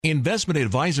Investment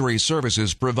advisory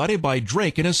services provided by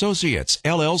Drake & Associates,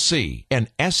 LLC, an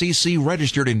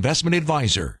SEC-registered investment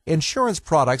advisor. Insurance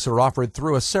products are offered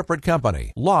through a separate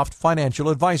company, Loft Financial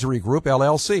Advisory Group,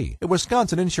 LLC, a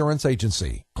Wisconsin insurance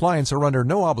agency. Clients are under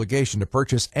no obligation to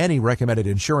purchase any recommended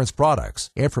insurance products.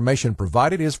 Information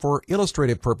provided is for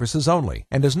illustrative purposes only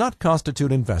and does not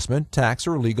constitute investment, tax,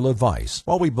 or legal advice.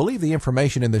 While we believe the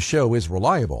information in the show is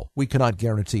reliable, we cannot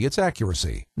guarantee its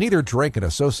accuracy. Neither Drake &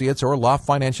 Associates or Loft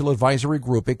Financial Advisory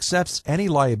Group accepts any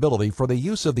liability for the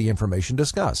use of the information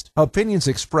discussed. Opinions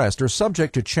expressed are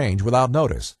subject to change without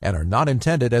notice and are not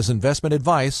intended as investment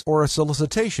advice or a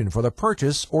solicitation for the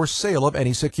purchase or sale of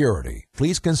any security.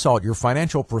 Please consult your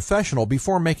financial professional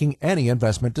before making any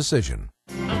investment decision.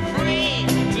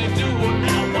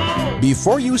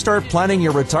 Before you start planning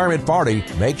your retirement party,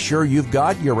 make sure you've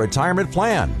got your retirement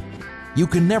plan. You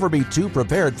can never be too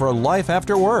prepared for life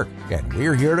after work, and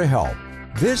we're here to help.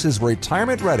 This is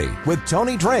Retirement Ready with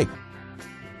Tony Drake.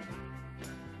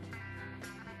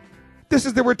 This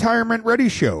is the Retirement Ready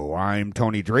Show. I'm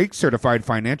Tony Drake, certified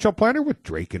financial planner with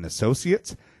Drake &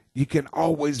 Associates. You can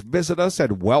always visit us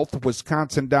at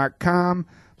wealthwisconsin.com.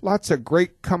 Lots of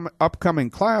great upcoming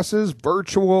classes,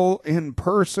 virtual, in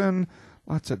person,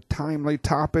 lots of timely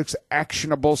topics,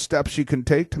 actionable steps you can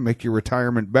take to make your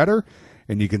retirement better.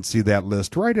 And you can see that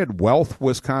list right at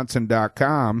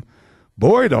wealthwisconsin.com.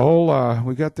 Boy,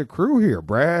 we got the crew here.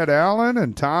 Brad Allen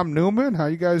and Tom Newman. How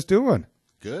you guys doing?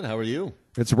 Good. How are you?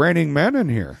 It's raining men in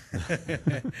here.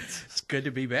 It's good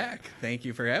to be back. Thank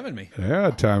you for having me.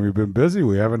 Yeah, Tom, you've been busy.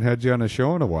 We haven't had you on a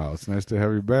show in a while. It's nice to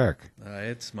have you back.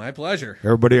 It's my pleasure.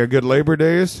 Everybody had good Labor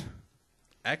Days?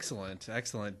 Excellent.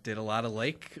 Did a lot of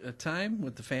lake time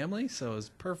with the family, so it was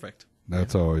perfect.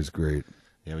 That's always great.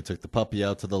 Yeah, we took the puppy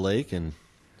out to the lake and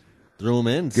threw him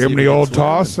in. Give him the old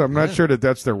toss. I'm not sure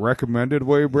that's the recommended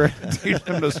way, Brad, to teach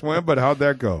him to swim, but how'd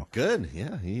that go? Good.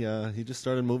 Yeah, he just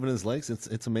started moving his legs.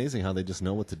 It's amazing how they just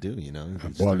know what to do. You know.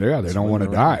 Well, yeah, they don't want to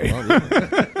die. Well,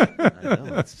 yeah. I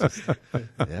know. It's just,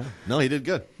 yeah. No, he did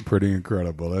good. Pretty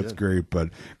incredible. That's great. But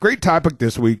great topic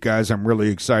this week, guys. I'm really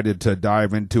excited to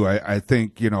dive into. I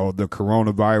think the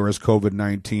coronavirus,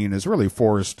 COVID-19, has really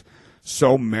forced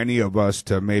so many of us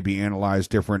to maybe analyze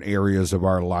different areas of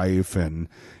our life. And,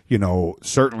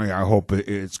 certainly I hope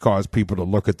it's caused people to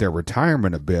look at their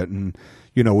retirement a bit. And,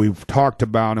 we've talked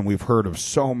about and we've heard of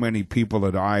so many people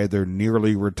that are either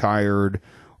nearly retired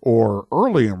or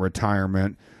early in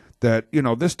retirement that,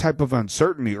 this type of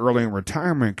uncertainty early in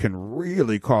retirement can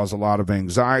really cause a lot of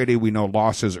anxiety. We know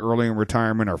losses early in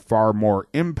retirement are far more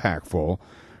impactful,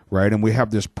 right? And we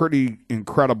have this pretty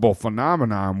incredible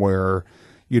phenomenon where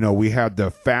we had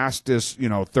the fastest,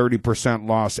 30%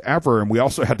 loss ever, and we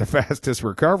also had the fastest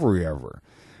recovery ever,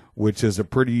 which is a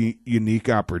pretty unique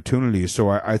opportunity. So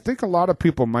I think a lot of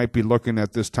people might be looking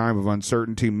at this time of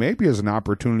uncertainty maybe as an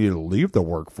opportunity to leave the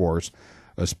workforce,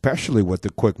 especially with the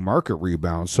quick market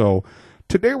rebound. So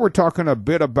today we're talking a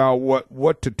bit about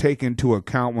what to take into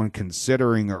account when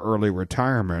considering early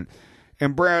retirement.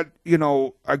 And Brad,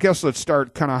 I guess let's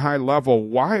start kind of high level.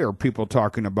 Why are people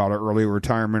talking about early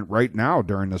retirement right now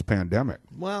during this pandemic?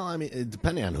 Well, I mean,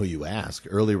 depending on who you ask,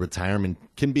 early retirement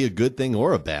can be a good thing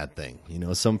or a bad thing.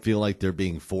 Some feel like they're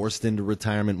being forced into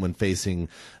retirement when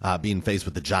being faced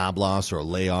with a job loss or a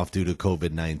layoff due to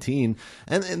COVID-19,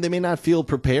 and they may not feel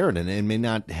prepared and may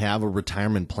not have a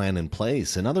retirement plan in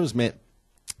place. And others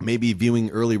maybe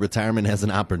viewing early retirement as an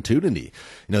opportunity.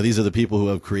 These are the people who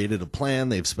have created a plan.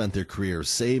 They've spent their career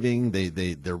saving.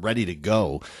 They're ready to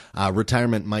go.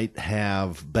 Retirement might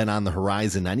have been on the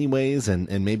horizon anyways,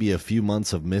 and maybe a few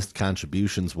months of missed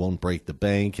contributions won't break the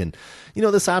bank. And,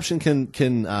 this option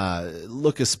can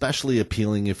look especially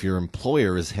appealing if your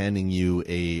employer is handing you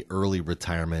a early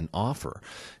retirement offer.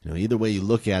 Either way you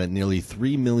look at it, nearly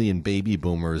 3 million baby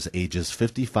boomers ages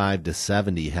 55 to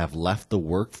 70 have left the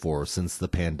workforce since the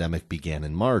pandemic began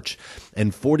in March,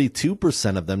 and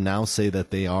 42% of them now say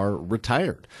that they are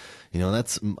retired.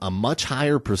 That's a much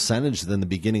higher percentage than the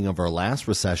beginning of our last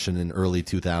recession in early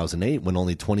 2008, when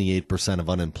only 28% of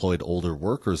unemployed older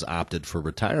workers opted for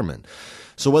retirement.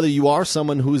 So whether you are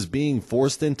someone who's being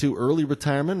forced into early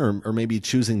retirement or maybe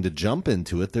choosing to jump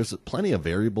into it, there's plenty of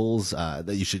variables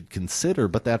that you should consider.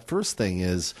 But that first thing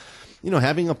is,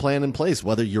 having a plan in place,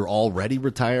 whether you're already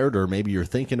retired or maybe you're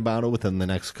thinking about it within the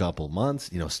next couple of months,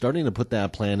 starting to put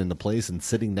that plan into place and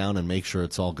sitting down and make sure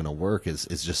it's all going to work is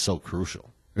just so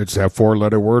crucial. It's that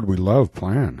 4-letter word we love,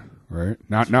 plan, right?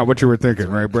 Not what you were thinking,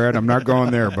 right, Brad? I'm not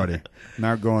going there, buddy.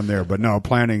 Not going there. But no,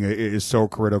 planning is so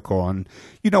critical. And,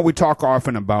 we talk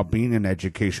often about being an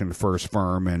education-first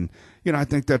firm. And, I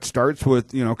think that starts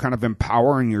with, kind of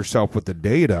empowering yourself with the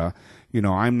data.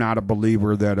 I'm not a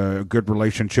believer that a good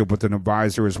relationship with an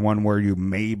advisor is one where you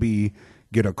maybe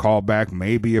get a call back.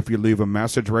 Maybe if you leave a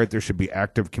message, right, there should be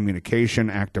active communication,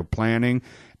 active planning,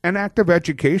 and active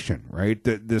education, right?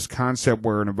 This concept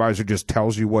where an advisor just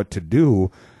tells you what to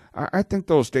do, I think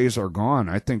those days are gone.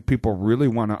 I think people really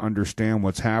want to understand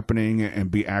what's happening and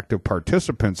be active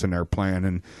participants in their plan.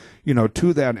 And,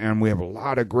 to that end, we have a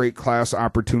lot of great class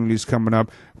opportunities coming up.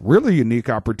 Really unique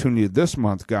opportunity this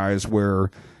month, guys,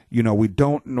 where we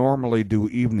don't normally do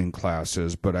evening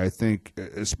classes, but I think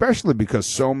especially because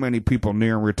so many people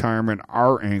near retirement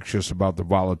are anxious about the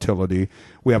volatility,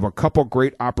 we have a couple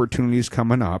great opportunities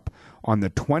coming up. On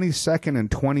the 22nd and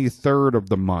 23rd of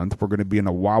the month, we're going to be in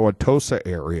the Wauwatosa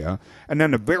area. And then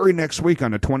the very next week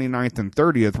on the 29th and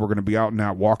 30th, we're going to be out in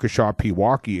that Waukesha,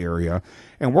 Pewaukee area.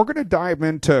 And we're going to dive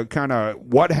into kind of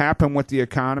what happened with the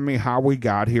economy, how we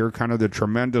got here, kind of the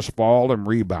tremendous fall and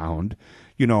rebound.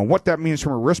 What that means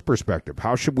from a risk perspective.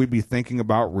 How should we be thinking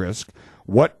about risk?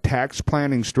 What tax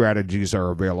planning strategies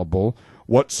are available?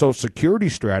 What Social Security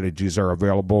strategies are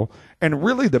available? And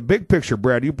really the big picture,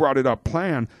 Brad, you brought it up,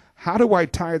 plan. How do I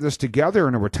tie this together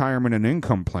in a retirement and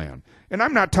income plan? And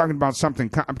I'm not talking about I'm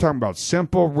talking about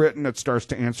simple written that starts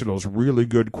to answer those really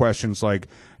good questions like,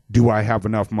 do I have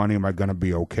enough money? Am I going to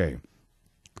be okay?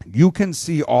 You can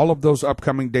see all of those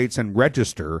upcoming dates and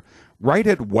register right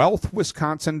at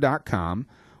wealthwisconsin.com,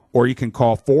 or you can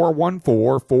call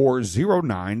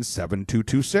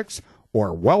 414-409-7226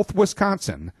 or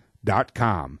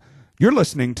wealthwisconsin.com. You're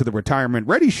listening to the Retirement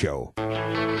Ready Show.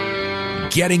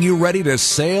 Getting you ready to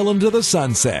sail into the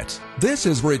sunset. This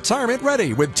is Retirement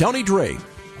Ready with Tony Drake.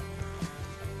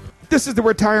 This is the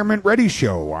Retirement Ready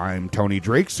Show. I'm Tony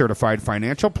Drake, certified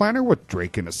financial planner with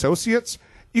Drake & Associates.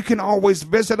 You can always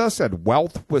visit us at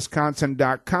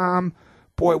wealthwisconsin.com.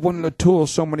 Boy, one of the tools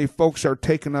so many folks are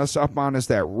taking us up on is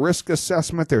that risk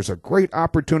assessment. There's a great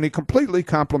opportunity, completely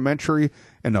complimentary,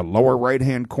 in the lower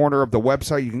right-hand corner of the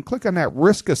website. You can click on that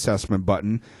risk assessment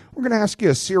button. We're going to ask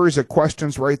you a series of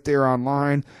questions right there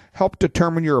online. Help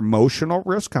determine your emotional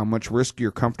risk, how much risk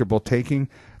you're comfortable taking.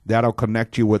 That'll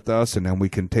connect you with us, and then we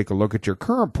can take a look at your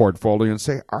current portfolio and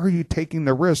say, are you taking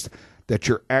the risk that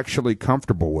you're actually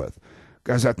comfortable with?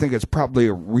 Guys, I think it's probably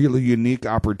a really unique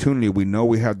opportunity. We know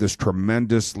we had this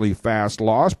tremendously fast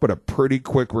loss, but a pretty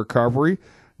quick recovery.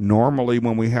 Normally,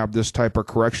 when we have this type of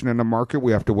correction in the market,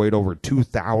 we have to wait over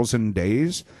 2,000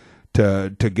 days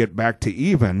to get back to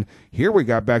even. Here we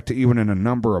got back to even in a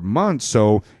number of months.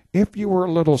 So if you were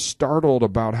a little startled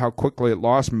about how quickly it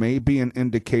lost, may be an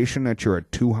indication that you're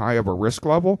at too high of a risk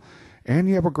level. And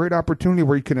you have a great opportunity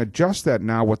where you can adjust that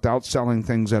now without selling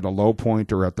things at a low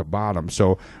point or at the bottom.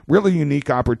 So really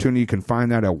unique opportunity. You can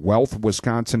find that at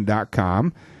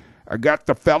wealthwisconsin.com. I got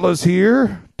the fellas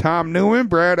here, Tom Newman,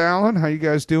 Brad Allen. How you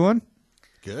guys doing?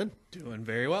 Good. Doing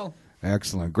very well.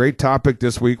 Excellent. Great topic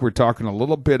this week. We're talking a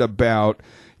little bit about,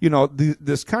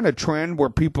 this kind of trend where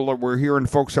we're hearing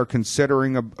folks are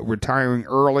considering retiring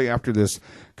early after this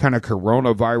kind of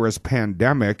coronavirus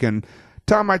pandemic. And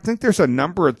Tom, I think there's a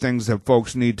number of things that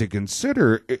folks need to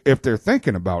consider if they're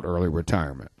thinking about early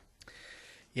retirement.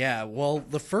 Yeah, well,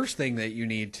 the first thing that you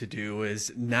need to do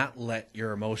is not let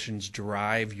your emotions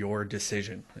drive your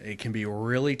decision. It can be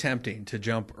really tempting to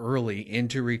jump early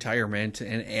into retirement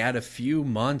and add a few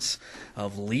months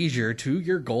of leisure to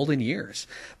your golden years.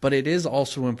 But it is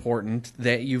also important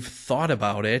that you've thought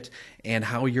about it and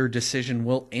how your decision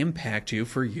will impact you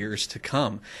for years to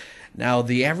come. Now,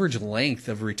 the average length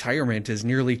of retirement is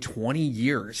nearly 20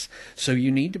 years, so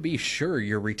you need to be sure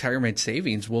your retirement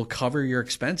savings will cover your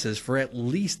expenses for at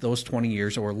least those 20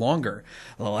 years or longer.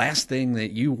 The last thing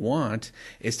that you want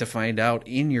is to find out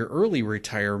in your early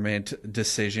retirement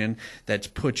decision that's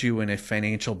put you in a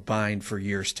financial bind for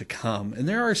years to come. And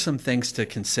there are some things to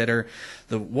consider.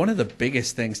 One of the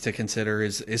biggest things to consider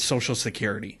is Social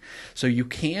Security. So you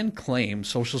can claim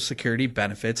Social Security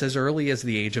benefits as early as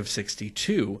the age of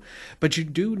 62. But you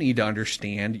do need to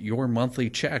understand your monthly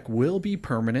check will be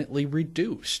permanently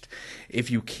reduced.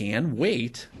 If you can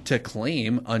wait to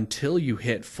claim until you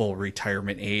hit full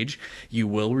retirement age, you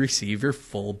will receive your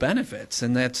full benefits.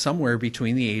 And that's somewhere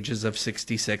between the ages of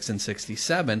 66 and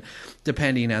 67,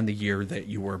 depending on the year that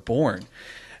you were born.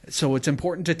 So it's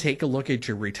important to take a look at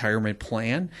your retirement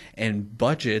plan and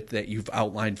budget that you've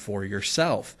outlined for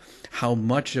yourself. How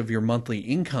much of your monthly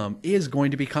income is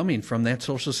going to be coming from that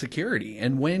Social Security,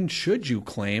 and when should you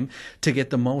claim to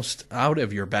get the most out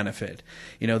of your benefit?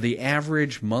 The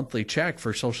average monthly check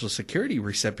for Social Security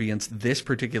recipients this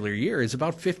particular year is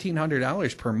about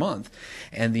 $1,500 per month,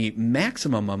 and the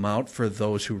maximum amount for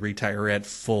those who retire at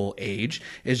full age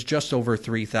is just over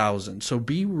 $3,000. So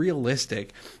be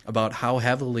realistic about how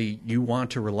heavily eventually you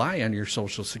want to rely on your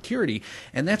Social Security.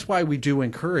 And that's why we do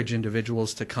encourage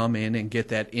individuals to come in and get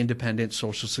that independent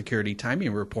Social Security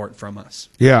timing report from us.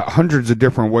 Yeah, hundreds of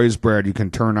different ways, Brad, you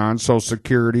can turn on Social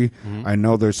Security. I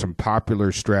know there's some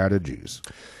popular strategies.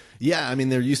 Yeah, I mean,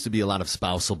 there used to be a lot of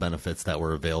spousal benefits that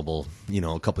were available,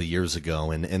 a couple of years ago,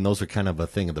 and those are kind of a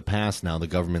thing of the past now. The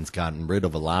government's gotten rid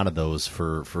of a lot of those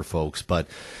for folks. But,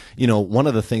 one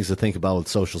of the things to think about with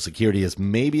Social Security is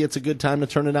maybe it's a good time to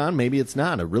turn it on, maybe it's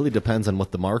not. It really depends on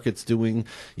what the market's doing.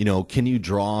 Can you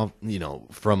draw,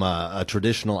 from a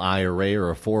traditional IRA or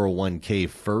a 401k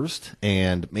first,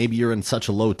 and maybe you're in such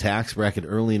a low tax bracket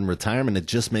early in retirement, it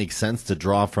just makes sense to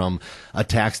draw from a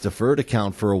tax-deferred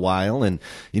account for a while and,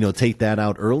 take that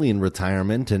out early in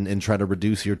retirement and try to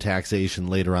reduce your taxation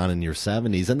later on in your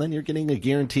 70s, and then you're getting a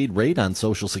guaranteed rate on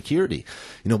Social Security.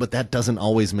 But that doesn't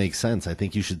always make sense. I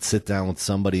think you should sit down with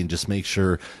somebody and just make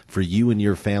sure for you and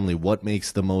your family what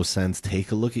makes the most sense.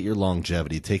 Take a look at your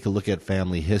longevity, take a look at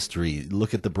family history,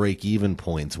 look at the break-even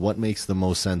points, what makes the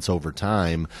most sense over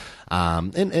time.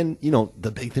 And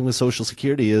the big thing with Social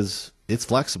Security is it's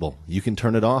flexible. You can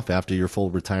turn it off after your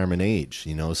full retirement age,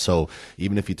 so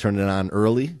even if you turn it on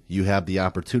early, you have the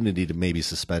opportunity to maybe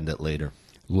suspend it later.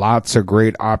 Lots of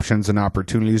great options and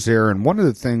opportunities there. And one of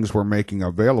the things we're making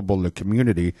available to the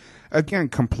community, again,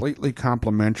 completely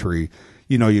complimentary.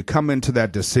 You come into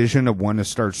that decision of when to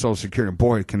start Social Security.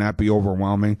 Boy, it can that be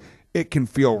overwhelming. It can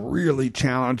feel really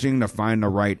challenging to find the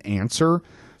right answer.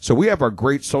 So we have our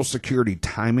great Social Security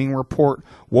timing report.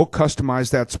 We'll customize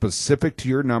that specific to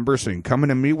your number so you can come in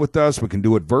and meet with us. We can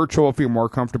do it virtual if you're more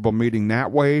comfortable meeting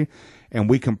that way. And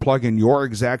we can plug in your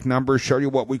exact number, show you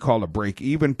what we call a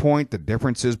break-even point, the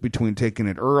differences between taking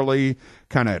it early,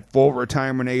 kind of at full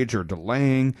retirement age or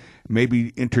delaying,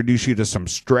 maybe introduce you to some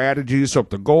strategies. So if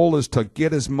the goal is to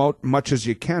get as much as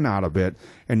you can out of it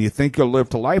and you think you'll live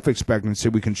to life expectancy,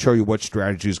 we can show you what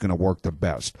strategy is going to work the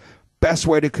best. Best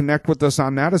way to connect with us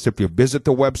on that is if you visit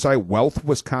the website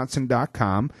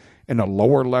wealthwisconsin.com. In the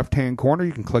lower left-hand corner,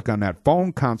 you can click on that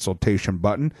phone consultation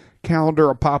button. Calendar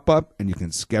will pop up, and you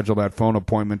can schedule that phone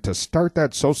appointment to start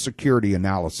that Social Security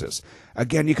analysis.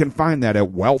 Again, you can find that at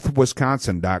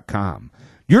wealthwisconsin.com.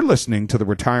 You're listening to the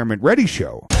Retirement Ready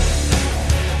Show.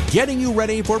 Getting you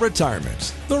ready for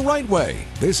retirement the right way.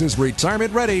 This is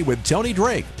Retirement Ready with Tony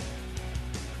Drake.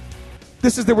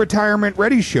 This is the Retirement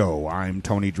Ready Show. I'm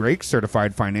Tony Drake,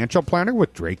 certified financial planner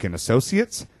with Drake &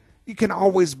 Associates. You can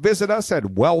always visit us at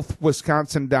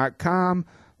wealthwisconsin.com.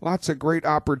 Lots of great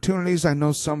opportunities. I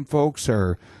know some folks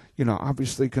are,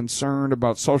 obviously concerned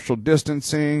about social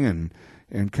distancing and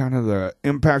kind of the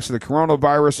impacts of the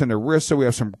coronavirus and the risks. So we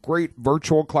have some great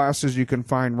virtual classes you can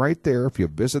find right there. If you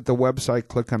visit the website,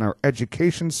 click on our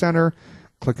education center,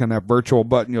 click on that virtual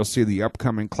button, you'll see the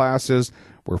upcoming classes.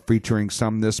 We're featuring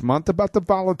some this month about the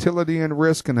volatility and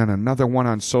risk, and then another one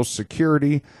on Social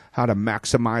Security, how to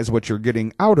maximize what you're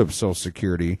getting out of Social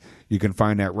Security. You can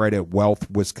find that right at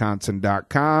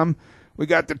wealthwisconsin.com. We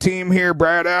got the team here,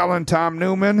 Brad Allen, Tom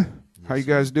Newman. How you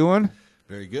guys doing?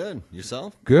 Very good.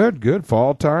 Yourself? Good.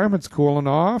 Fall time. It's cooling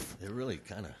off. It really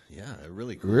kind of,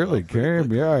 really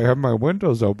came. Yeah, I had my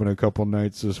windows open a couple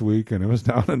nights this week, and it was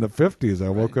down in the 50s. I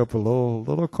woke up a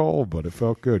little cold, but it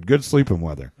felt good. Good sleeping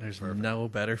weather. There's no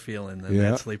better feeling than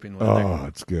that sleeping weather. Oh,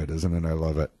 it's good, isn't it? I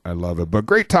love it. But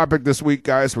great topic this week,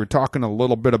 guys. We're talking a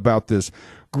little bit about this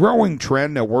growing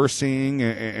trend that we're seeing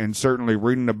and certainly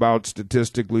reading about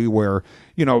statistically where,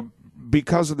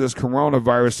 because of this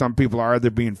coronavirus, some people are either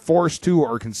being forced to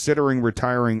or considering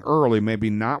retiring early, maybe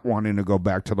not wanting to go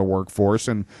back to the workforce.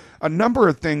 And a number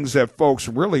of things that folks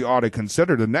really ought to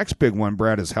consider. The next big one,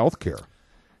 Brad, is healthcare.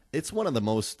 It's one of the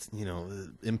most,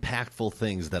 impactful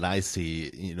things that I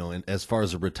see, as far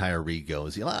as a retiree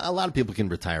goes. A lot of people can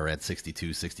retire at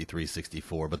 62, 63,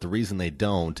 64, but the reason they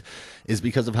don't is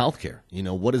because of healthcare.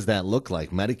 What does that look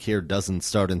like? Medicare doesn't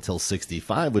start until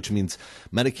 65, which means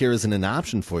Medicare isn't an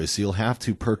option for you. So you'll have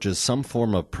to purchase some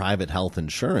form of private health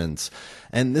insurance.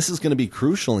 And this is going to be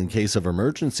crucial in case of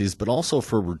emergencies, but also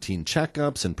for routine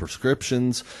checkups and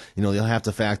prescriptions. You'll have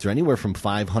to factor anywhere from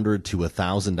 $500 to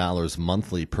 $1,000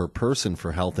 monthly per person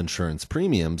for health insurance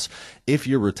premiums if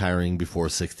you're retiring before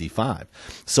 65.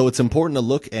 So it's important to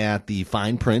look at the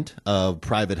fine print of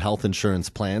private health insurance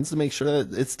plans to make sure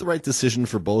that it's the right decision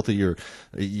for both of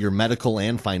your medical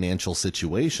and financial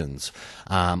situations.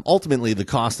 Ultimately, the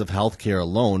cost of healthcare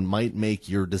alone might make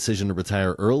your decision to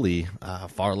retire early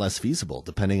far less feasible,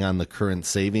 depending on the current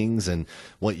savings and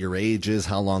what your age is,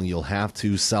 how long you'll have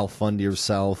to self-fund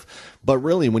yourself. But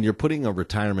really, when you're putting a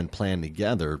retirement plan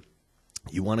together,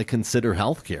 you want to consider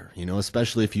healthcare,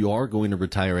 especially if you are going to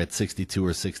retire at 62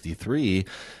 or 63.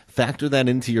 factor that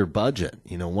into your budget.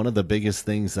 One of the biggest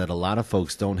things that a lot of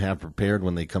folks don't have prepared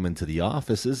when they come into the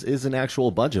office is an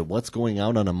actual budget. What's going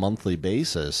out on a monthly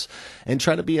basis, and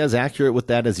try to be as accurate with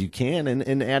that as you can,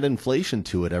 and add inflation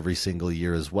to it every single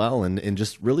year as well. And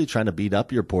just really trying to beat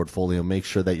up your portfolio, make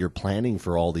sure that you're planning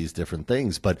for all these different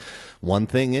things. But one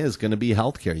thing is going to be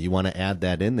healthcare. You want to add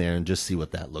that in there and just see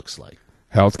what that looks like.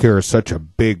 Healthcare is such a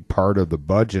big part of the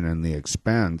budget and the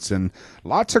expense, and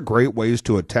lots of great ways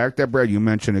to attack that, Brad. You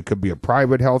mentioned it could be a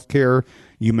private healthcare.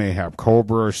 You may have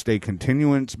COBRA or state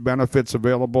continuance benefits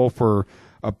available for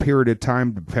a period of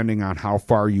time, depending on how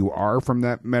far you are from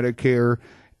that Medicare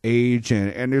age.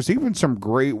 And there's even some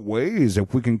great ways,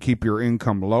 if we can keep your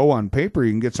income low on paper,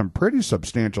 you can get some pretty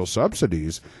substantial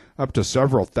subsidies, up to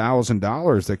several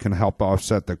 $1,000s that can help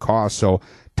offset the cost. So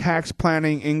tax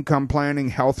planning, income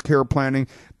planning, healthcare planning,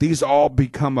 these all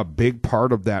become a big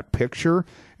part of that picture,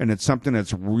 and it's something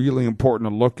that's really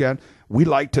important to look at. We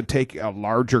like to take a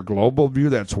larger global view.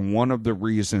 That's one of the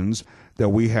reasons that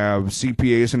we have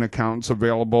CPAs and accountants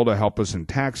available to help us in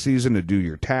tax season to do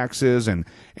your taxes and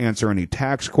answer any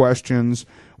tax questions.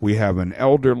 We have an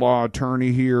elder law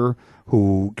attorney here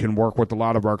who can work with a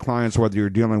lot of our clients, whether you're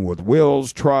dealing with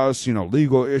wills, trusts,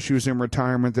 legal issues in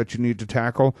retirement that you need to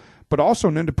tackle, but also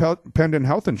an independent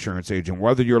health insurance agent,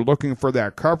 whether you're looking for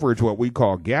that coverage, what we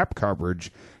call gap coverage,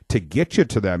 to get you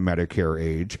to that Medicare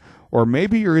age, or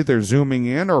maybe you're either zooming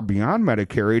in or beyond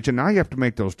Medicare age, and now you have to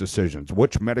make those decisions.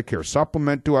 Which Medicare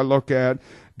supplement do I look at?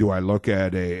 Do I look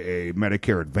at a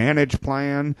Medicare Advantage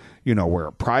plan, where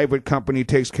a private company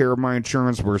takes care of my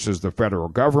insurance versus the federal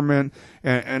government?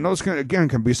 And those,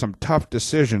 can be some tough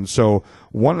decisions. So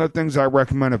one of the things I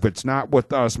recommend, if it's not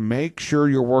with us, make sure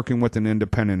you're working with an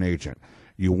independent agent.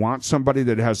 You want somebody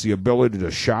that has the ability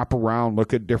to shop around,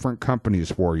 look at different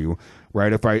companies for you,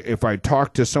 right? If I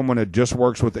talk to someone that just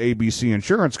works with ABC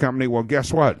Insurance Company, well,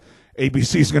 guess what?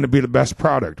 ABC is going to be the best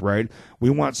product, right?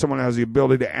 We want someone that has the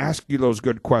ability to ask you those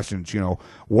good questions.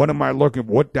 What am I looking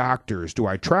for? What doctors? Do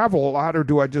I travel a lot or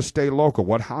do I just stay local?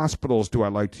 What hospitals do I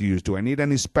like to use? Do I need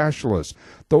any specialists?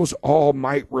 Those all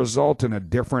might result in a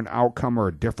different outcome or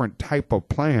a different type of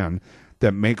plan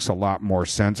that makes a lot more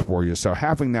sense for you. So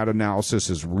having that analysis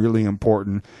is really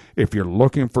important. If you're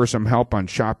looking for some help on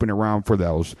shopping around for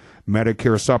those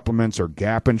Medicare supplements or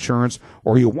gap insurance,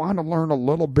 or you want to learn a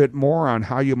little bit more on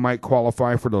how you might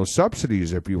qualify for those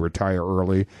subsidies if you retire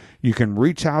early, you can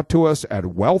reach out to us at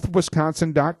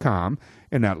wealthwisconsin.com.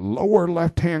 In that lower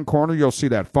left-hand corner, you'll see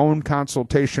that phone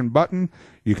consultation button.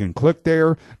 You can click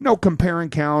there. No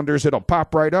comparing calendars. It'll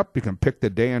pop right up. You can pick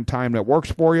the day and time that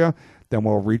works for you. Then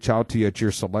we'll reach out to you at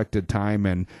your selected time,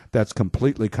 and that's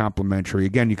completely complimentary.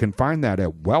 Again, you can find that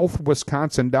at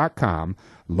wealthwisconsin.com,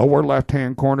 lower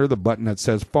left-hand corner, the button that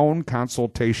says phone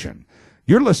consultation.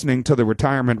 You're listening to the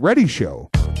Retirement Ready Show.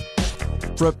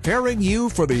 Preparing you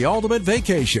for the ultimate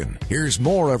vacation. Here's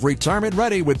more of Retirement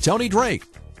Ready with Tony Drake.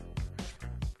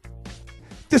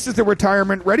 This is the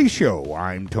Retirement Ready Show.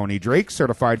 I'm Tony Drake,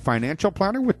 certified financial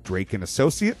planner with Drake &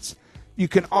 Associates. You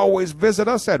can always visit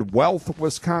us at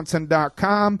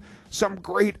wealthwisconsin.com. Some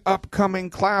great upcoming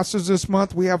classes this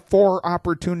month. We have 4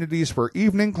 opportunities for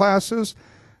evening classes.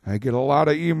 I get a lot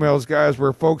of emails, guys,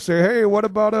 where folks say, hey, what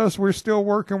about us? We're still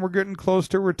working. We're getting close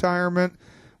to retirement.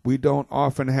 We don't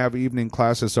often have evening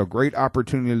classes, so great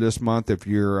opportunity this month. If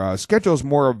your schedule is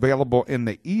more available in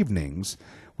the evenings,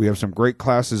 we have some great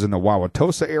classes in the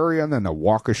Wauwatosa area and then the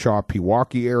Waukesha,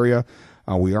 Pewaukee area.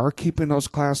 We are keeping those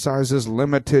class sizes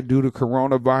limited due to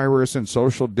coronavirus and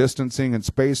social distancing and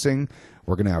spacing.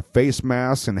 We're going to have face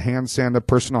masks and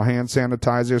personal hand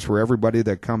sanitizers for everybody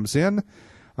that comes in.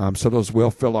 So those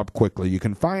will fill up quickly. You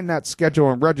can find that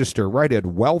schedule and register right at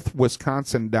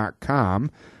wealthwisconsin.com.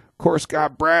 Of course,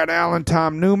 got Brad Allen,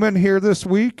 Tom Newman here this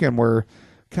week, and we're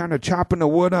kind of chopping the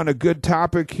wood on a good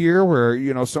topic here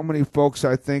where, so many folks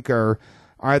I think are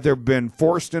either been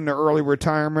forced into early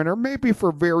retirement or maybe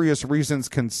for various reasons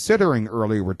considering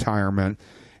early retirement.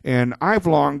 And I've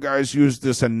long, guys, used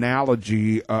this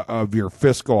analogy of your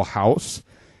fiscal house.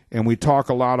 And we talk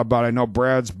a lot about, I know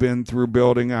Brad's been through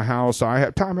building a house.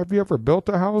 Tom, have you ever built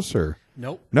a house? Or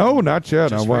Nope. No, not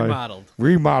yet. Just remodeled.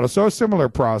 Remodeled. So a similar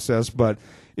process. But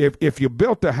if you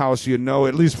built a house,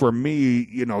 at least for me,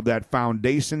 that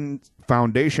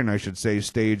foundation, I should say,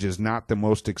 stage is not the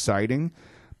most exciting,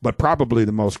 but probably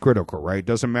the most critical, right?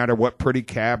 Doesn't matter what pretty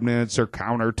cabinets or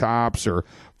countertops or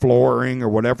flooring or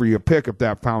whatever you pick. If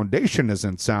that foundation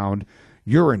isn't sound,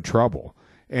 you're in trouble.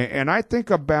 And I think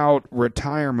about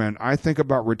retirement. I think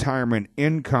about retirement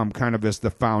income kind of as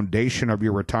the foundation of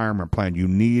your retirement plan. You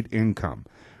need income.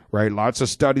 right? Lots of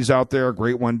studies out there. A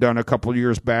great one done a couple of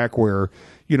years back where,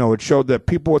 it showed that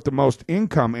people with the most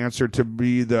income answered to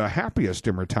be the happiest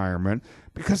in retirement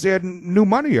because they had new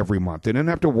money every month. They didn't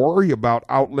have to worry about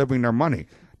outliving their money.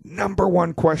 Number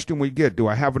one question we get, do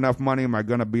I have enough money? Am I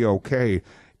going to be okay?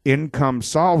 Income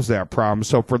solves that problem.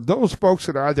 So for those folks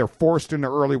that are either forced into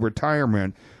early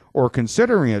retirement or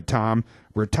considering it, Tom,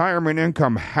 retirement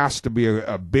income has to be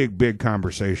a big, big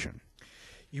conversation.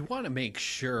 You want to make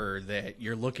sure that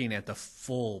you're looking at the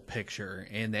full picture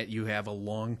and that you have a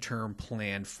long-term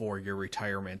plan for your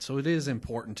retirement. So it is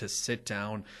important to sit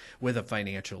down with a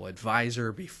financial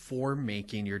advisor before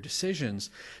making your decisions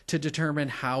to determine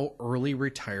how early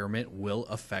retirement will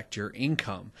affect your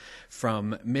income.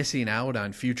 From missing out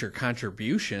on future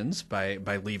contributions by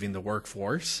leaving the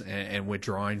workforce and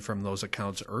withdrawing from those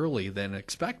accounts early than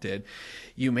expected,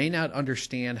 you may not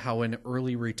understand how an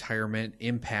early retirement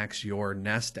impacts your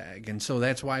nest egg. And so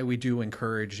that's why we do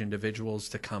encourage individuals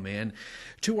to come in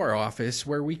to our office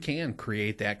where we can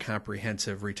create that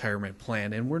comprehensive retirement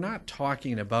plan. And we're not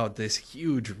talking about this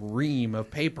huge ream of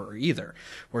paper either.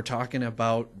 We're talking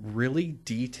about really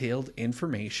detailed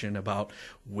information about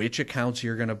which accounts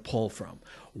you're going to pull from.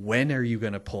 When are you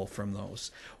going to pull from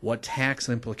those? What tax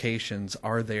implications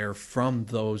are there from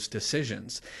those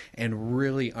decisions? And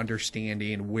really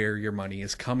understanding where your money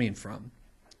is coming from.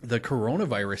 The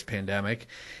coronavirus pandemic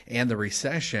and the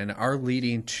recession are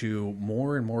leading to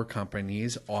more and more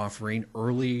companies offering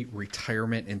early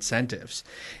retirement incentives.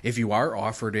 If you are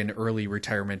offered an early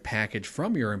retirement package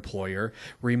from your employer,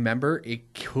 remember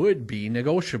it could be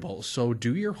negotiable. So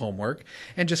do your homework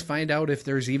and just find out if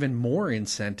there's even more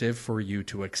incentive for you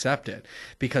to accept it,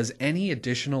 because any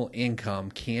additional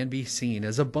income can be seen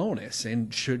as a bonus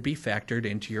and should be factored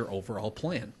into your overall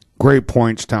plan. Great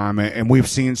points, Tom. And we've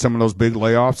seen some of those big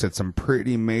layoffs at some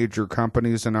pretty major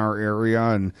companies in our area.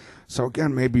 And so,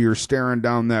 again, maybe you're staring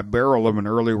down that barrel of an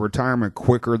early retirement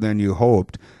quicker than you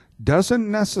hoped.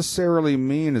 Doesn't necessarily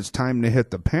mean it's time to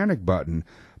hit the panic button,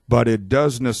 but it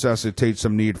does necessitate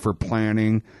some need for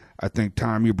planning. I think,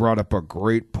 Tom, you brought up a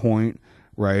great point,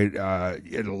 right?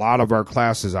 In a lot of our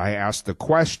classes, I ask the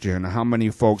question, how many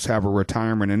folks have a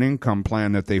retirement and income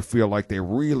plan that they feel like they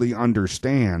really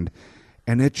understand?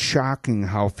 And it's shocking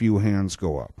how few hands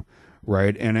go up,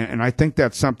 right? And I think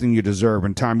that's something you deserve.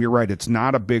 And, Tom, you're right. It's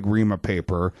not a big ream of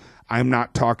paper. I'm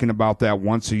not talking about that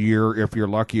once a year, if you're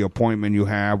lucky, appointment you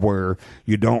have where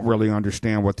you don't really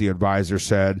understand what the advisor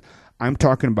said. I'm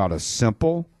talking about a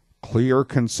simple, clear,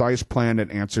 concise plan that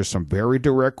answers some very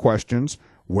direct questions.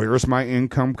 Where's my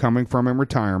income coming from in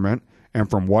retirement, and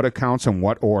from what accounts and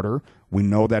what order? We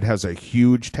know that has a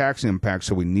huge tax impact,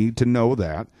 so we need to know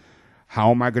that.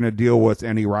 How am I going to deal with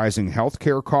any rising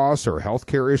healthcare costs or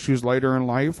healthcare issues later in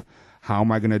life? How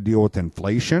am I going to deal with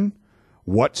inflation?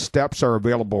 What steps are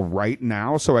available right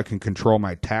now so I can control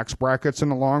my tax brackets in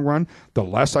the long run? The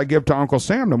less I give to Uncle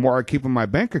Sam, the more I keep in my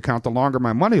bank account, the longer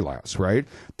my money lasts, right?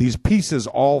 These pieces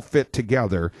all fit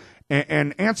together.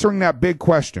 And answering that big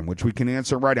question, which we can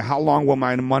answer right, how long will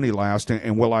my money last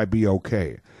and will I be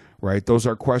okay? Right, those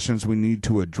are questions we need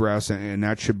to address, and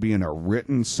that should be in a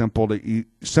written, simple to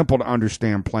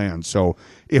understand plan. So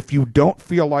if you don't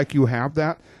feel like you have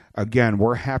that, again,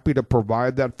 we're happy to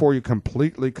provide that for you,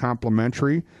 completely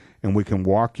complimentary, and we can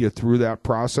walk you through that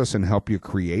process and help you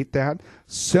create that.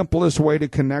 Simplest way to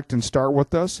connect and start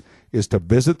with us is to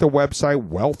visit the website,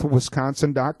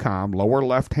 wealthwisconsin.com, lower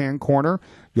left-hand corner.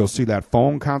 You'll see that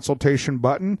phone consultation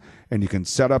button, and you can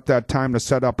set up that time to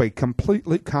set up a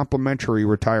completely complimentary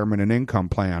retirement and income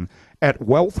plan at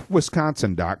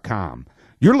wealthwisconsin.com.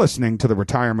 You're listening to the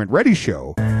Retirement Ready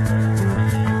Show.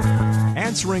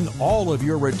 Answering all of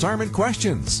your retirement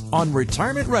questions on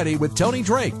Retirement Ready with Tony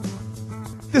Drake.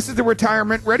 This is the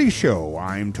Retirement Ready Show.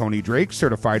 I'm Tony Drake,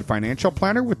 certified financial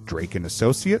planner with Drake &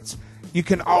 Associates. You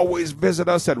can always visit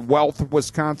us at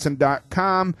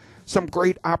wealthwisconsin.com. Some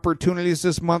great opportunities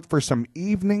this month for some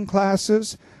evening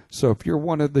classes. So if you're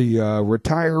one of the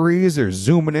retirees or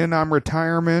zooming in on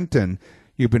retirement and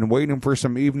you've been waiting for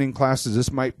some evening classes,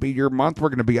 this might be your month. We're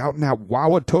going to be out in that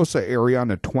Wauwatosa area on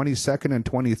the 22nd and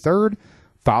 23rd.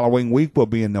 Following week, we'll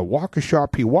be in the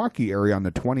Waukesha, Pewaukee area on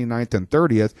the 29th and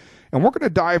 30th. And we're going to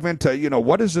dive into,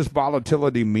 what does this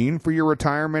volatility mean for your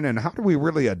retirement and how do we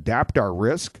really adapt our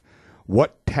risk?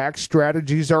 What tax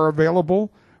strategies are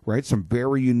available, right? Some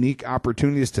very unique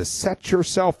opportunities to set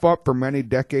yourself up for many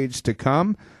decades to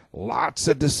come. Lots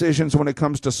of decisions when it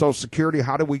comes to Social Security.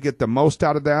 How do we get the most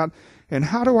out of that? And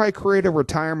how do I create a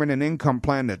retirement and income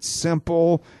plan that's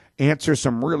simple answer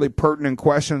some really pertinent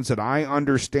questions that I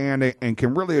understand and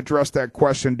can really address that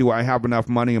question, do I have enough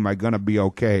money? Am I going to be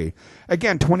okay?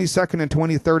 Again, 22nd and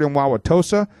 23rd in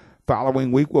Wauwatosa.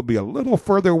 Following week will be a little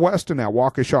further west in that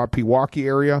Waukesha, Pewaukee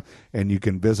area, and you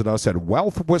can visit us at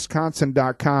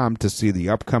wealthwisconsin.com to see the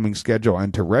upcoming schedule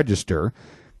and to register.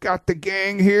 Got the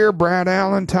gang here, Brad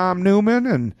Allen, Tom Newman,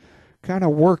 and kind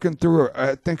of working through,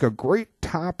 I think, a great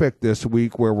topic this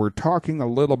week where we're talking a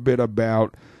little bit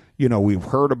about, we've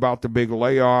heard about the big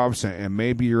layoffs, and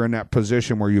maybe you're in that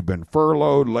position where you've been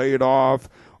furloughed, laid off,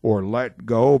 or let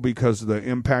go because of the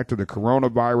impact of the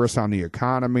coronavirus on the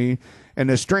economy. And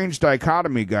this strange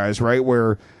dichotomy, guys, right,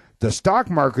 where the stock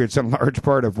markets in large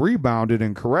part have rebounded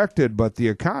and corrected, but the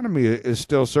economy is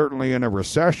still certainly in a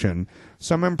recession.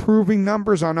 Some improving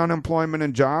numbers on unemployment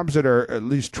and jobs that are at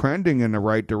least trending in the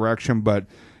right direction, but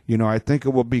I think it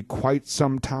will be quite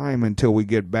some time until we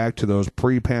get back to those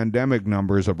pre-pandemic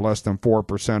numbers of less than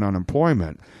 4%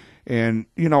 unemployment. And,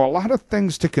 a lot of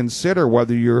things to consider,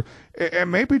 whether you're,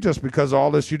 and maybe just because of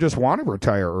all this, you just want to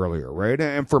retire earlier, right?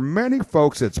 And for many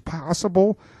folks, it's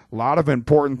possible. A lot of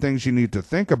important things you need to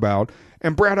think about.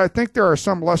 And Brad, I think there are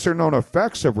some lesser known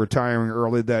effects of retiring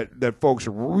early that folks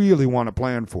really want to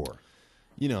plan for.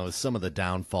 Some of the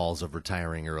downfalls of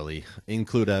retiring early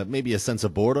include maybe a sense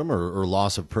of boredom or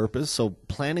loss of purpose. So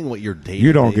planning what your day.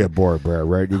 You don't get bored, Brad,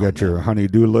 right? You got your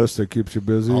honey-do list that keeps you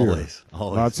busy? Always.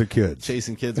 Lots of kids.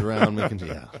 Chasing kids around,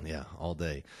 all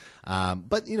day.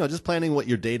 But, just planning what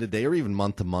your day-to-day or even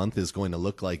month-to-month is going to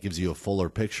look like gives you a fuller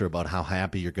picture about how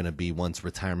happy you're going to be once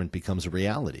retirement becomes a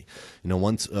reality.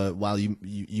 Once while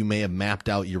you may have mapped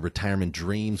out your retirement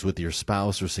dreams with your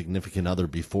spouse or significant other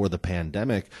before the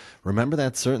pandemic, remember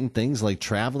that certain things like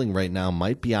traveling right now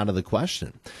might be out of the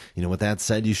question. With that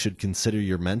said, you should consider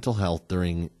your mental health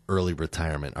during early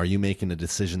retirement. Are you making a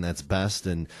decision that's best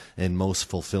and most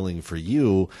fulfilling for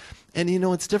you? And,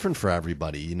 it's different for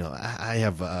everybody. I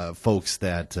have folks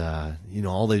that,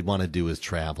 all they want to do is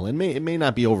travel. And it may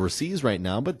not be overseas right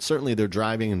now, but certainly they're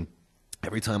driving, and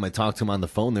every time I talk to them on the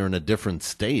phone, they're in a different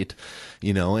state,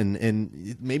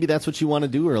 and maybe that's what you want to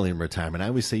do early in retirement. I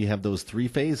always say you have those three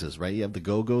phases, right? You have the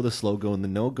go-go, the slow-go, and the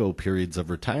no-go periods of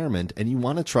retirement, and you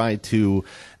want to try to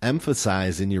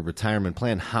emphasize in your retirement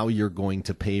plan how you're going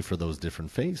to pay for those different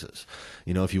phases.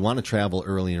 If you want to travel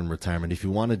early in retirement, if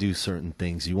you want to do certain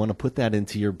things, you want to put that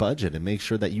into your budget and make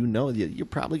sure that you're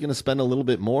probably going to spend a little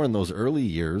bit more in those early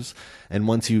years, and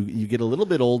once you get a little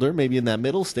bit older, maybe in that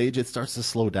middle stage, it starts to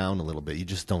slow down a little bit. You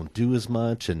just don't do as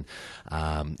much, and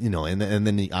and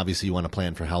then obviously you want to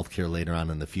plan for healthcare later on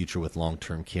in the future with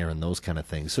long-term care and those kind of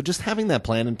things. So just having that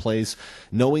plan in place,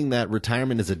 knowing that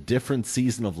retirement is a different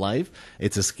season of life.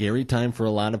 It's a scary time for a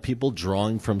lot of people,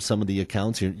 drawing from some of the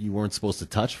accounts you weren't supposed to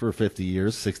touch for 50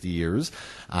 years, 60 years.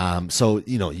 So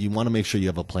you want to make sure you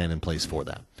have a plan in place for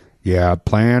that. Yeah,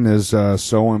 plan is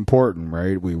so important,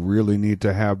 right? We really need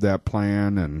to have that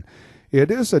plan, and it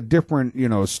is a different,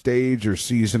 stage or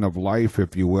season of life,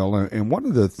 if you will. And one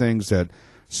of the things that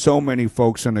so many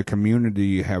folks in the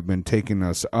community have been taking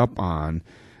us up on,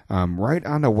 right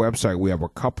on the website, we have a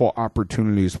couple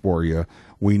opportunities for you.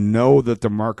 We know that the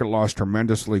market lost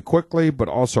tremendously quickly, but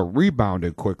also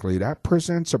rebounded quickly. That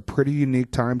presents a pretty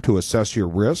unique time to assess your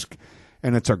risk,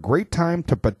 and it's a great time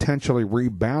to potentially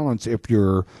rebalance if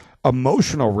your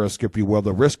emotional risk, if you will,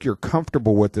 the risk you're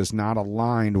comfortable with is not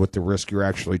aligned with the risk you're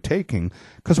actually taking,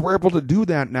 because we're able to do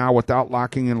that now without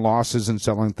locking in losses and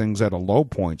selling things at a low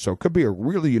point. So it could be a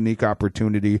really unique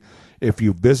opportunity if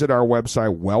you visit our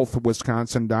website,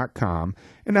 wealthwisconsin.com.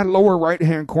 In that lower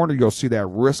right-hand corner, you'll see that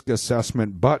risk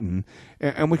assessment button,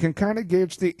 and we can kind of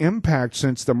gauge the impact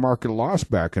since the market lost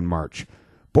back in March.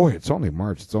 Boy, it's only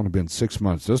March. It's only been 6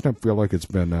 months. Doesn't it feel like it's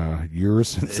been years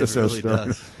since this has started?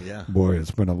 Does. Yeah. Boy,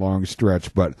 it's been a long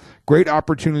stretch. But great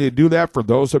opportunity to do that for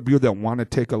those of you that want to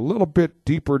take a little bit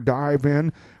deeper dive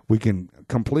in. We can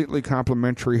completely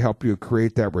complimentary help you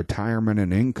create that retirement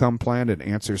and income plan and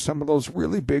answer some of those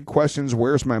really big questions.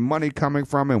 Where's my money coming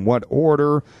from? In what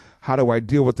order? How do I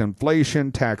deal with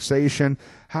inflation, taxation?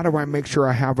 How do I make sure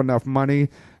I have enough money?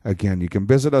 Again, you can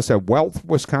visit us at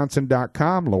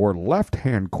wealthwisconsin.com. Lower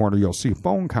left-hand corner, you'll see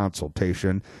phone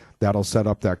consultation. That'll set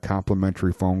up that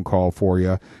complimentary phone call for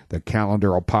you. The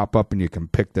calendar will pop up, and you can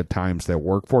pick the times that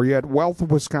work for you at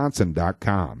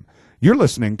wealthwisconsin.com. You're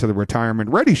listening to the Retirement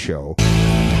Ready Show.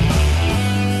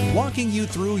 Walking you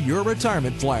through your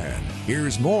retirement plan.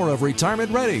 Here's more of Retirement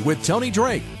Ready with Tony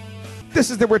Drake. This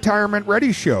is the Retirement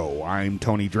Ready Show. I'm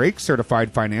Tony Drake,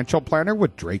 certified financial planner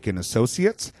with Drake &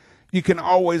 Associates. You can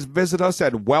always visit us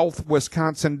at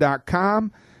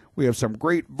wealthwisconsin.com. We have some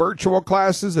great virtual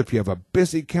classes. If you have a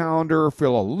busy calendar,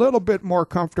 feel a little bit more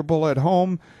comfortable at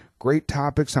home, Great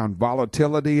topics on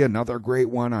volatility, another great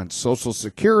one on Social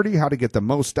Security, how to get the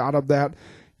most out of that.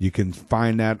 You can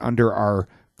find that under our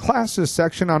classes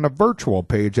section on the virtual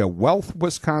page at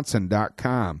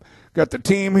wealthwisconsin.com. Got the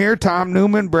team here, Tom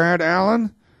Newman, Brad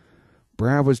Allen.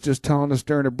 Brad was just telling us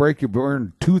during the break you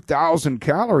burned 2,000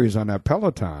 calories on that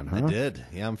Peloton, huh? I did.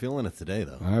 Yeah, I'm feeling it today,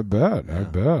 though. I bet.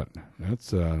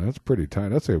 That's pretty tight.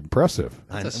 That's impressive.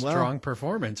 That's a strong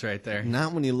performance right there.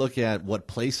 Not when you look at what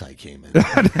place I came in.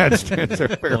 that's a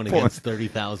fair Going point. against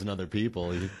 30,000 other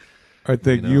people. I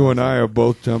think you and I have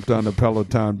both jumped on the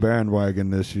Peloton bandwagon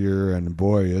this year, and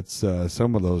boy, it's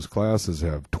some of those classes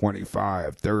have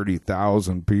 25,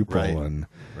 30,000 people, and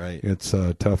it's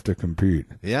tough to compete.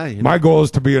 Yeah, my goal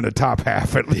is to be in the top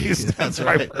half at least. That's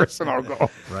my personal goal.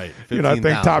 Right, I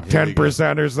think top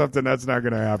 10% or something. That's not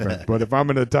going to happen. But if I'm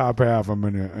in the top half, I'm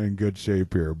in good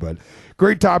shape here. But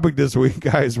great topic this week,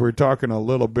 guys. We're talking a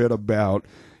little bit about.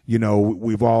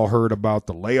 We've all heard about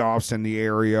the layoffs in the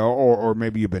area, or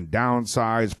maybe you've been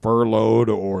downsized, furloughed,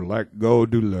 or let go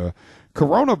due to the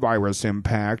coronavirus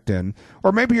impact,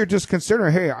 or maybe you're just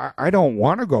considering, hey, I don't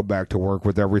want to go back to work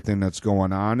with everything that's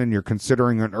going on, and you're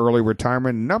considering an early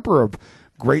retirement. A number of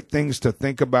great things to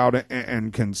think about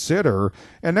and consider,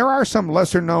 and there are some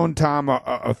lesser-known, Tom,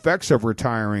 effects of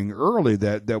retiring early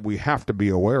that we have to be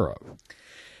aware of.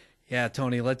 Yeah,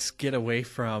 Tony, let's get away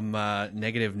from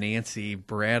negative Nancy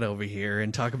Brad over here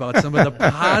and talk about some of the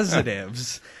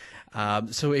positives.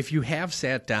 So if you have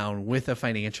sat down with a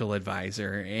financial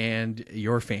advisor and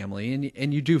your family,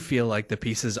 and you do feel like the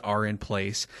pieces are in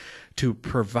place to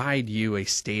provide you a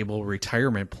stable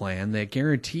retirement plan that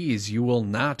guarantees you will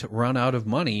not run out of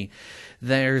money,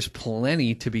 there's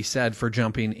plenty to be said for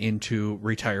jumping into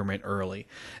retirement early.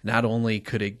 Not only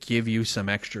could it give you some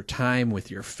extra time with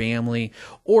your family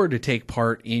or to take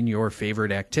part in your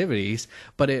favorite activities,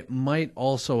 but it might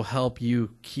also help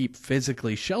you keep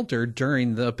physically sheltered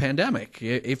during the pandemic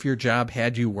if your job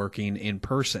had you working in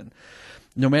person.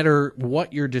 No matter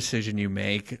what your decision you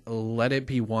make, let it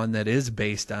be one that is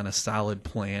based on a solid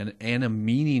plan and a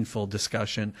meaningful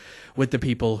discussion with the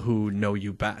people who know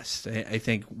you best. I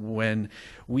think when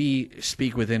we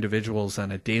speak with individuals on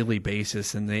a daily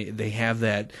basis and they have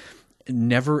that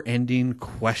never-ending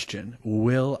question,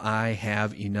 will I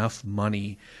have enough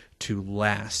money to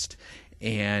last?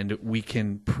 And we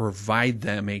can provide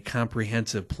them a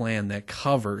comprehensive plan that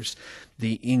covers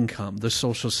the income, the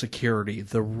Social Security,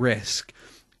 the risk,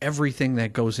 everything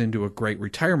that goes into a great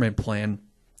retirement plan,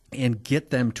 and get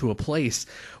them to a place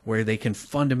where they can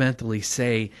fundamentally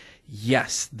say,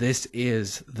 yes, this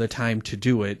is the time to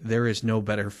do it. There is no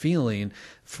better feeling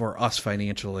for us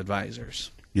financial advisors.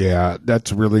 Yeah,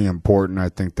 that's really important. I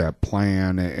think that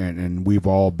plan, and we've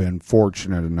all been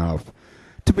fortunate enough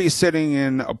to be sitting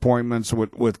in appointments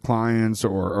with clients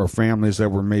or families that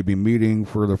we're maybe meeting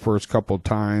for the first couple of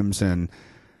times. And,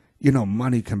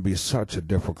 money can be such a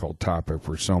difficult topic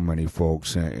for so many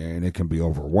folks, and it can be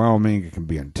overwhelming. It can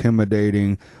be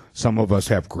intimidating. Some of us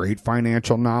have great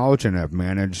financial knowledge and have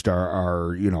managed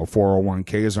our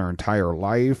 401ks our entire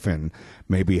life and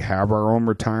maybe have our own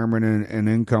retirement and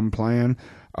income plan.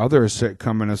 Others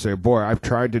come in and say, boy, I've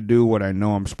tried to do what I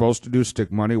know I'm supposed to do,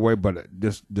 stick money away, but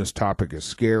this topic is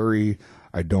scary.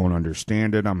 I don't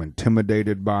understand it. I'm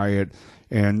intimidated by it.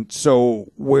 And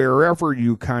so wherever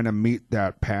you kind of meet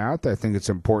that path, I think it's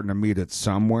important to meet it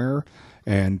somewhere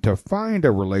and to find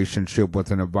a relationship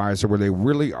with an advisor where they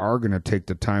really are going to take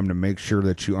the time to make sure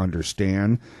that you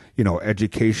understand.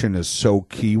 Education is so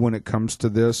key when it comes to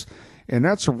this. And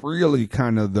that's really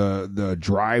kind of the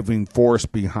driving force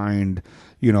behind,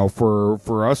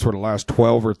 for us for the last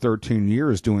 12 or 13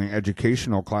 years doing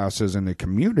educational classes in the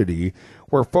community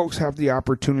where folks have the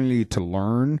opportunity to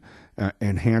learn,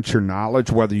 enhance your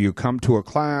knowledge, whether you come to a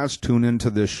class, tune into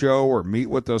this show, or meet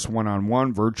with us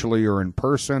one-on-one, virtually or in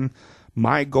person.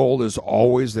 My goal is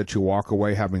always that you walk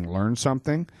away having learned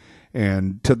something.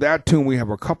 And to that tune, we have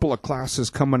a couple of classes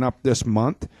coming up this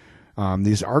month.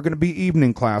 These are going to be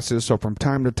evening classes, so from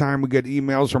time to time we get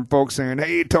emails from folks saying,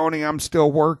 hey, Tony, I'm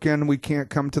still working. We can't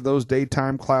come to those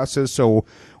daytime classes, so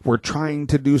we're trying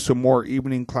to do some more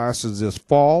evening classes this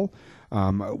fall.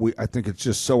 I think it's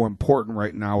just so important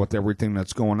right now with everything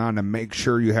that's going on to make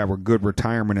sure you have a good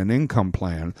retirement and income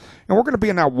plan. And we're going to be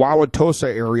in that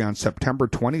Wauwatosa area on September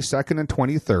 22nd and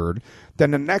 23rd.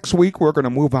 Then the next week, we're going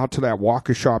to move out to that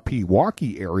Waukesha,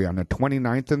 Pewaukee area on the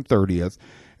 29th and 30th.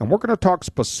 And we're going to talk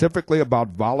specifically about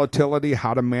volatility,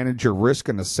 how to manage your risk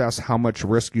and assess how much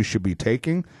risk you should be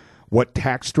taking, what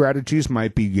tax strategies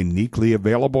might be uniquely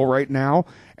available right now,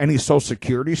 any Social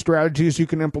Security strategies you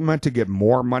can implement to get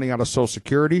more money out of Social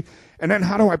Security, and then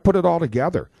how do I put it all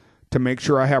together to make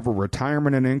sure I have a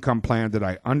retirement and income plan that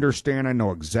I understand. I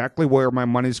know exactly where my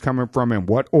money's coming from and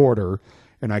what order,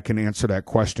 and I can answer that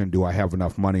question, do I have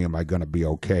enough money? Am I going to be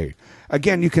okay?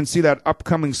 Again, you can see that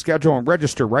upcoming schedule and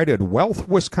register right at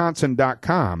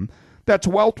wealthwisconsin.com. That's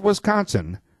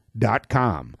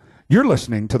wealthwisconsin.com. You're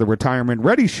listening to the Retirement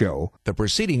Ready Show. The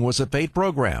proceeding was a paid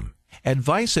program.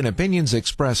 Advice and opinions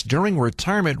expressed during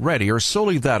Retirement Ready are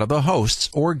solely that of the hosts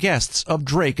or guests of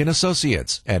Drake and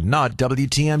Associates and not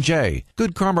WTMJ,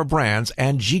 Good Karma Brands,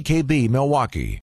 and GKB Milwaukee.